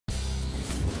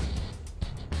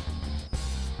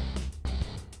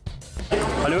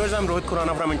Hello viewers, I'm Rohit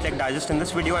Khurana from Intellect Digest. In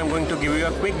this video, I'm going to give you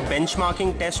a quick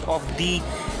benchmarking test of the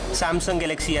Samsung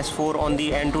Galaxy S4 on the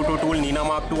Antutu tool,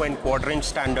 Nenamark2 and Quadrant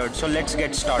standard. So let's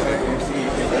get started.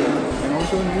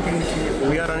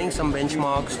 We are running some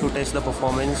benchmarks to test the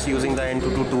performance using the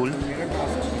Antutu tool.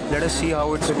 Let us see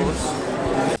how it goes.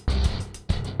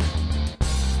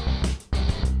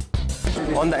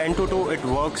 On the Antutu, it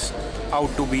works out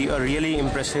to be a really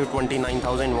impressive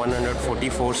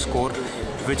 29,144 score,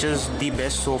 which is the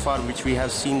best so far which we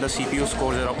have seen. The CPU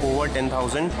scores are over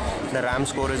 10,000, the RAM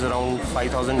score is around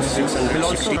 5,600. We'll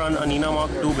also run a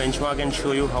Nenamark2 benchmark and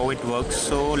show you how it works.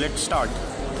 So let's start.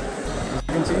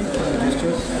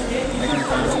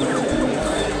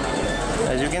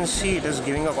 As you can see, it is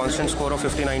giving a constant score of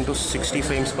 59 to 60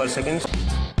 frames per second.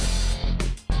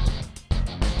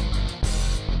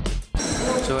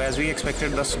 So as we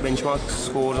expected, the benchmark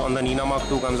score on the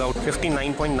Nenamark2 comes out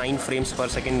 59.9 frames per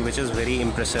second, which is very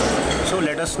impressive. So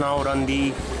let us now run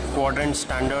the Quadrant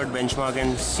standard benchmark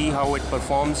and see how it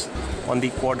performs on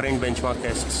the Quadrant benchmark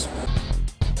tests.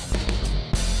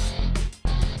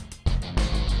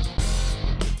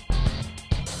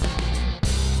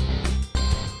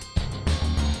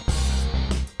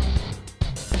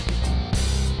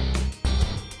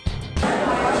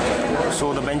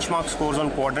 So the benchmark scores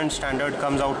on Quadrant standard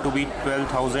comes out to be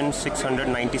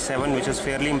 12,697, which is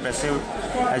fairly impressive.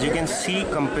 As you can see,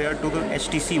 compared to the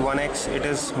HTC One X, it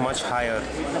is much higher.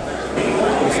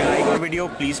 If you like our video,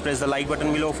 please press the like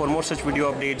button below. For more such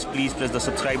video updates, please press the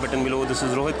subscribe button below. This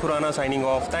is Rohit Khurana signing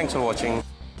off. Thanks for watching.